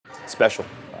special.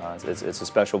 It's a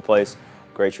special place,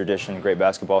 great tradition, great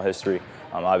basketball history.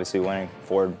 Obviously winning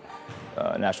 4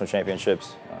 national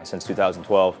championships since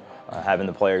 2012. Having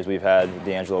the players we've had,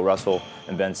 D'Angelo Russell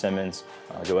and Ben Simmons.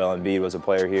 Joel Embiid was a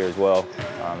player here as well.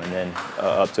 And then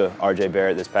up to RJ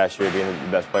Barrett this past year being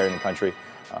the best player in the country.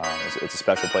 It's a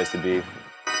special place to be.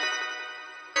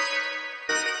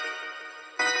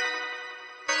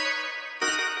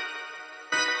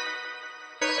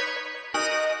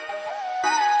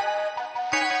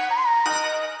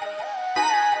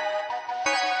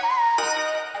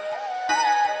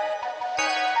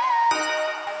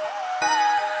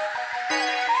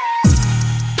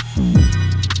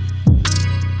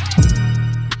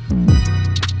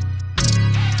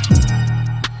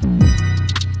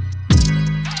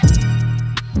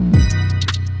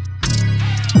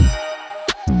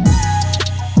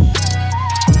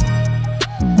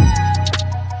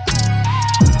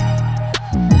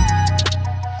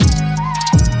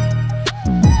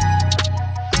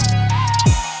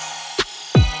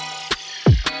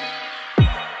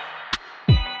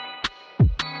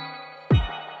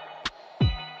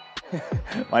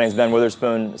 My name is Ben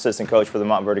Witherspoon, assistant coach for the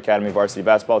Montverde Academy varsity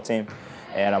basketball team,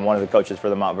 and I'm one of the coaches for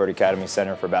the Montverde Academy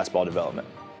Center for Basketball Development.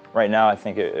 Right now, I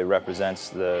think it represents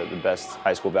the best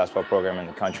high school basketball program in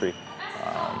the country,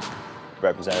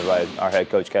 represented by our head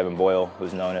coach, Kevin Boyle,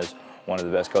 who's known as one of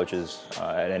the best coaches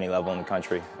at any level in the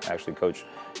country. Actually, Coach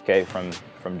K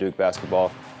from Duke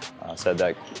basketball said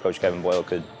that Coach Kevin Boyle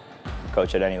could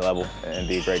coach at any level and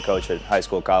be a great coach at high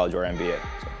school, college, or NBA. So.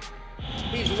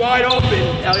 He's wide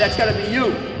open. Now that's got to be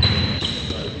you.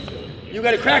 You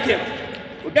got to crack him.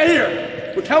 Well, get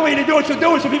here. We're telling you to do it, so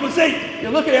do it. So people say,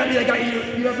 you're looking at me like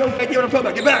you have no idea what I'm talking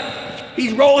about. Get back.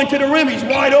 He's rolling to the rim. He's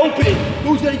wide open.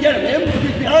 Who's going to get him? Him?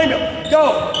 He's behind him.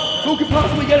 Go. Who can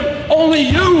possibly get him? Only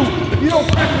you. If you don't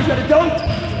crack him, he's going to dunk.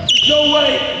 There's no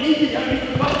way. He can get him.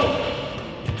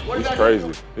 He's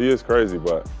crazy. He is crazy,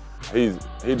 but he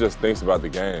just thinks about the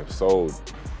game. So,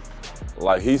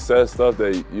 like, he says stuff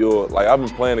that you'll, like, I've been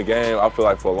playing the game, I feel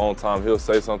like for a long time, he'll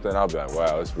say something, I'll be like,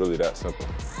 wow, it's really that simple.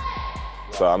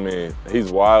 So, I mean,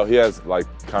 he's wild. He has, like,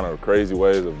 kind of crazy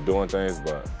ways of doing things,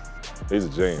 but he's a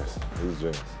genius. He's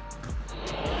a genius.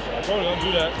 Don't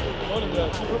do that. Don't do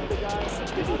that.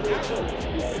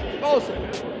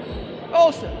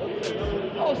 Olsen.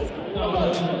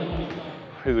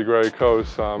 He's a great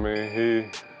coach. I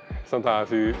mean, sometimes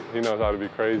he knows how to be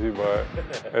crazy, but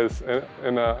it's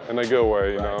in a good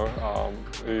way, you know.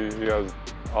 He has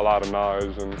a lot of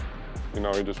knowledge, and you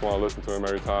know, you just want to listen to him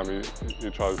every time he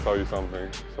tries to tell you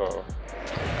something. So.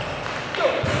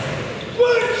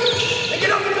 Switch! And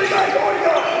get up to the guy going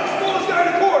up. Smallest guy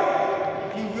in the court.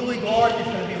 If you really guard, it's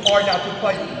going to be hard not to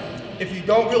play. If you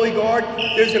don't really guard,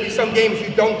 there's going to be some games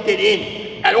you don't get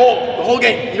in at all. The whole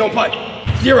game, you don't play.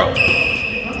 0.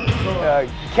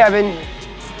 Kevin,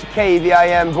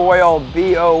 K-E-V-I-N, Boyle,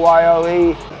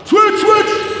 B-O-Y-L-E.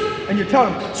 Switch! And you tell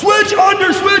him, switch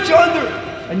under!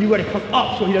 And you got to come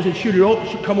up so he doesn't shoot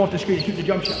it, come off the screen and shoot the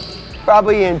jump shot.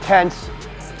 Probably intense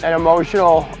and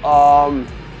emotional.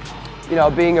 You know,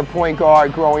 being a point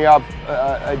guard, growing up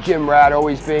a gym rat,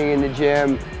 always being in the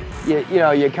gym. You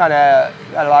know, you kind of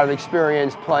got a lot of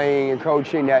experience playing and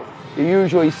coaching that you're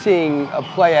usually seeing a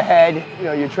play ahead. You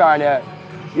know, you're trying to,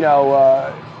 you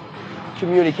know,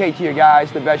 communicate to your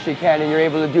guys the best you can, and you're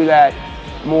able to do that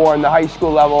more in the high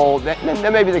school level,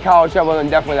 then maybe the college level, and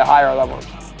definitely the higher levels.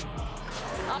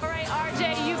 All right,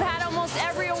 RJ, you've had almost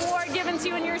every award given to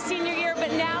you in your senior year,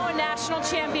 but now a national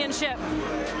championship.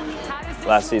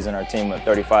 Last season, our team went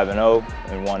 35-0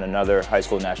 and won another high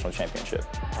school national championship.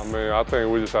 I mean, I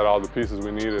think we just had all the pieces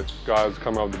we needed. Guys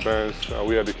coming off the bench,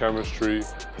 we had the chemistry.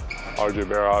 RJ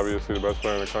Barrett, obviously the best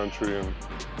player in the country, and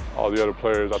all the other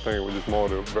players, I think we just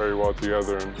molded very well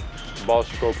together. And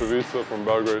Balsa Koprivica from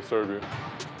Belgrade, Serbia.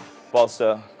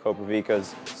 Balsa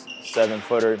Koprivica's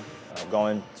 7-footer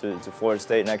going to Florida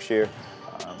State next year.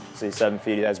 So he's 7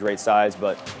 feet, he has great size,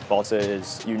 but Balsa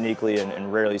is uniquely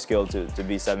and rarely skilled to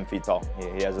be 7 feet tall.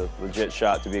 He has a legit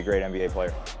shot to be a great NBA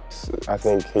player. I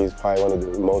think he's probably one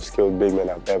of the most skilled big men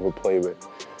I've ever played with.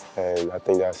 And I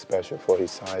think that's special for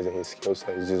his size and his skill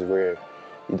set. It's just rare.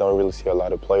 You don't really see a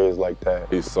lot of players like that.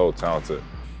 He's so talented.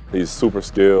 He's super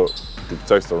skilled. He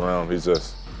protects the rim. He's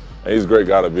a great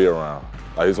guy to be around.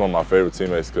 Like, he's one of my favorite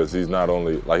teammates because he's not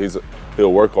only, like,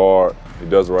 he'll work hard, he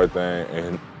does the right thing,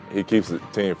 and he keeps the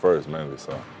team first, mainly.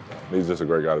 So he's just a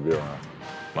great guy to be around.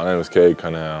 My name is Cade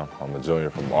Cunningham. I'm a junior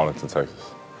from Arlington,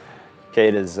 Texas.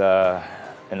 Cade is an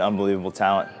unbelievable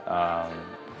talent.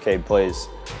 Cade plays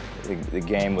the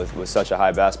game with such a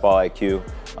high basketball IQ.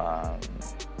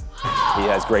 He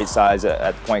has great size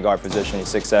at the point guard position. He's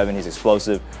 6'7", he's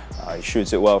explosive, he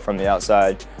shoots it well from the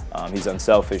outside. He's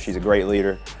unselfish, he's a great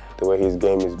leader. The way his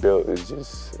game is built is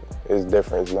just, it's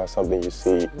different. It's not something you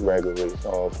see regularly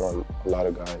from a lot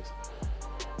of guys.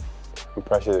 I'm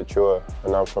Precious Achua,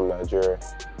 and I'm from Nigeria.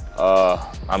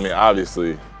 I mean,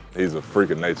 obviously, he's a freak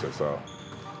of nature, so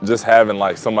just having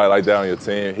like somebody like that on your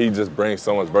team, he just brings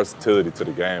so much versatility to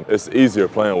the game. It's easier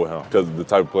playing with him because of the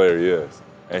type of player he is.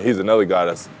 And he's another guy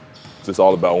that's just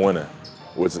all about winning,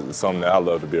 which is something that I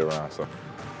love to be around. So,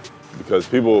 because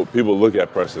people look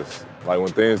at Precious. Like when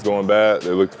things going bad, they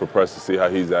look for Precious to see how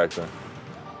he's acting.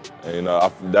 And you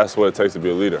know, that's what it takes to be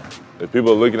a leader. If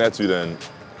people are looking at you, then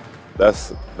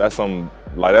that's one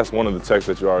of the checks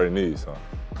that you already need. So.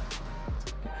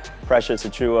 Precious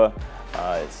Achua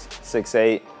is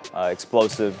 6'8",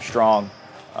 explosive, strong,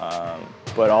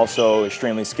 but also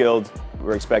extremely skilled.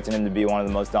 We're expecting him to be one of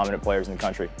the most dominant players in the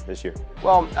country this year.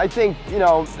 Well, I think, you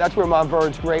know, that's where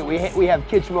Montverde's great. We have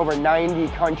kids from over 90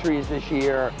 countries this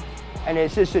year, and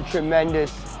it's just a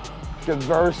tremendous,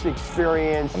 diverse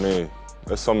experience. I mean,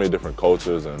 there's so many different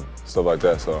cultures and stuff like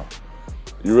that, so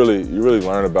you really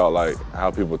learn about like how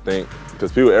people think,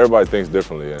 because everybody thinks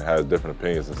differently and has different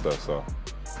opinions and stuff, so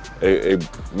it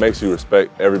makes you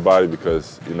respect everybody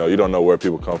because, you know, you don't know where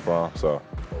people come from, so.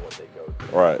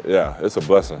 Right, yeah, it's a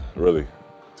blessing, really,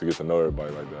 to get to know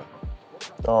everybody like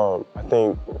that.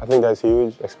 I think that's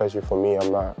huge, especially for me.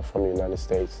 I'm not from the United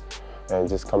States, and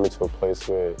just coming to a place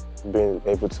where being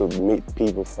able to meet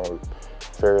people from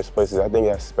various places, I think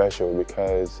that's special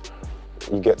because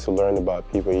you get to learn about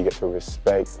people, you get to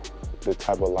respect the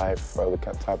type of life or the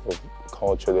type of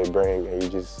culture they bring, and you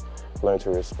just learn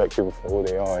to respect people for who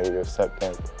they are and you accept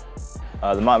them.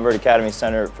 The Montverde Academy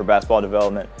Center for Basketball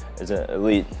Development is an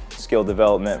elite skill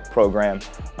development program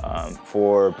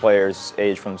for players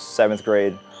aged from 7th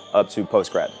grade up to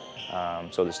post-grad.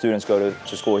 So the students go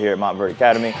to school here at Montverde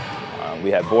Academy.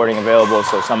 We have boarding available,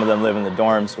 so some of them live in the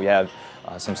dorms. We have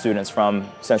some students from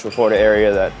Central Florida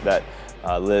area that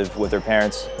live with their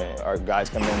parents. Our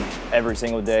guys come in every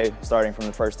single day, starting from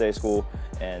the first day of school,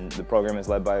 and the program is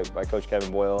led by Coach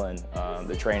Kevin Boyle, and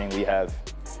the training, we have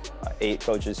 8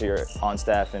 coaches here on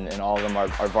staff, and all of them are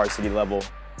varsity level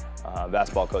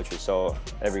basketball coaches. So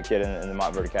every kid in the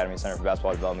Montverde Academy Center for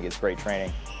Basketball Development gets great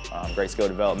training, great skill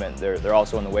development. They're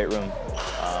also in the weight room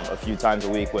a few times a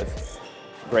week with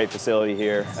great facility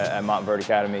here at Montverde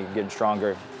Academy, getting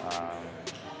stronger,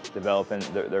 developing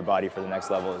their body for the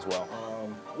next level as well.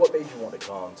 What made you want to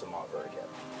come to Montverde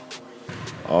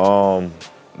Academy?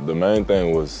 The main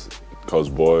thing was Coach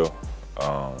Boyle.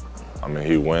 I mean,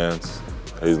 he wins.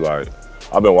 He's like,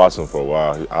 I've been watching him for a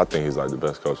while. I think he's like the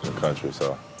best coach in the country.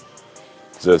 So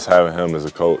just having him as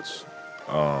a coach,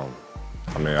 I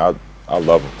mean, I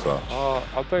love him. So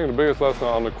I think the biggest lesson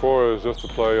on the court is just to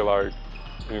play like,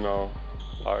 you know,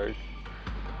 like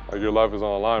your life is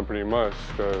on the line pretty much,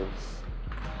 because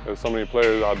there's so many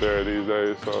players out there these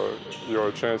days, so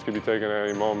your chance can be taken at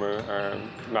any moment and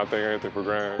not take anything for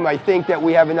granted. I think that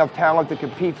we have enough talent to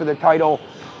compete for the title.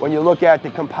 When you look at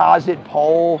the composite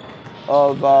poll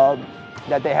of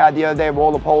that they had the other day of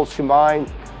all the polls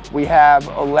combined, we have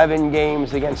 11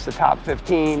 games against the top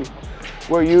 15.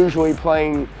 We're usually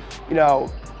playing, you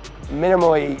know,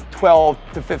 minimally 12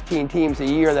 to 15 teams a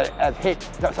year that have hit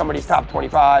somebody's top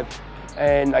 25.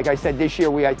 And like I said, this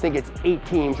year I think it's 8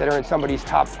 teams that are in somebody's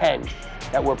top 10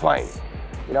 that we're playing.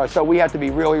 You know, so we have to be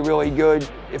really, really good.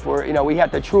 If we're, you know, we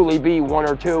have to truly be 1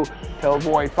 or 2 to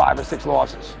avoid 5 or 6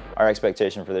 losses. Our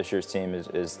expectation for this year's team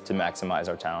is to maximize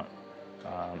our talent.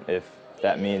 If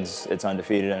that means it's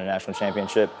undefeated in a national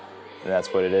championship, then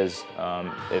that's what it is.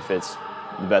 If it's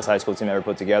the best high school team ever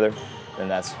put together, then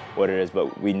that's what it is.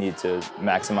 But we need to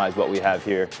maximize what we have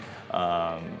here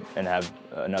and have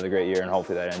another great year, and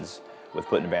hopefully that ends with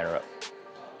putting the banner up.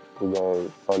 We're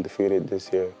going undefeated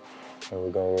this year, and we're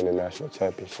going to win the national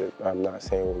championship. I'm not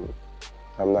saying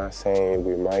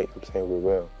we might, I'm saying we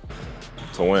will.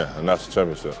 To win a national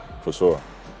championship, for sure.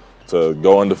 To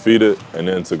go undefeated and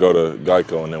then to go to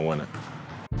Geico and then win it.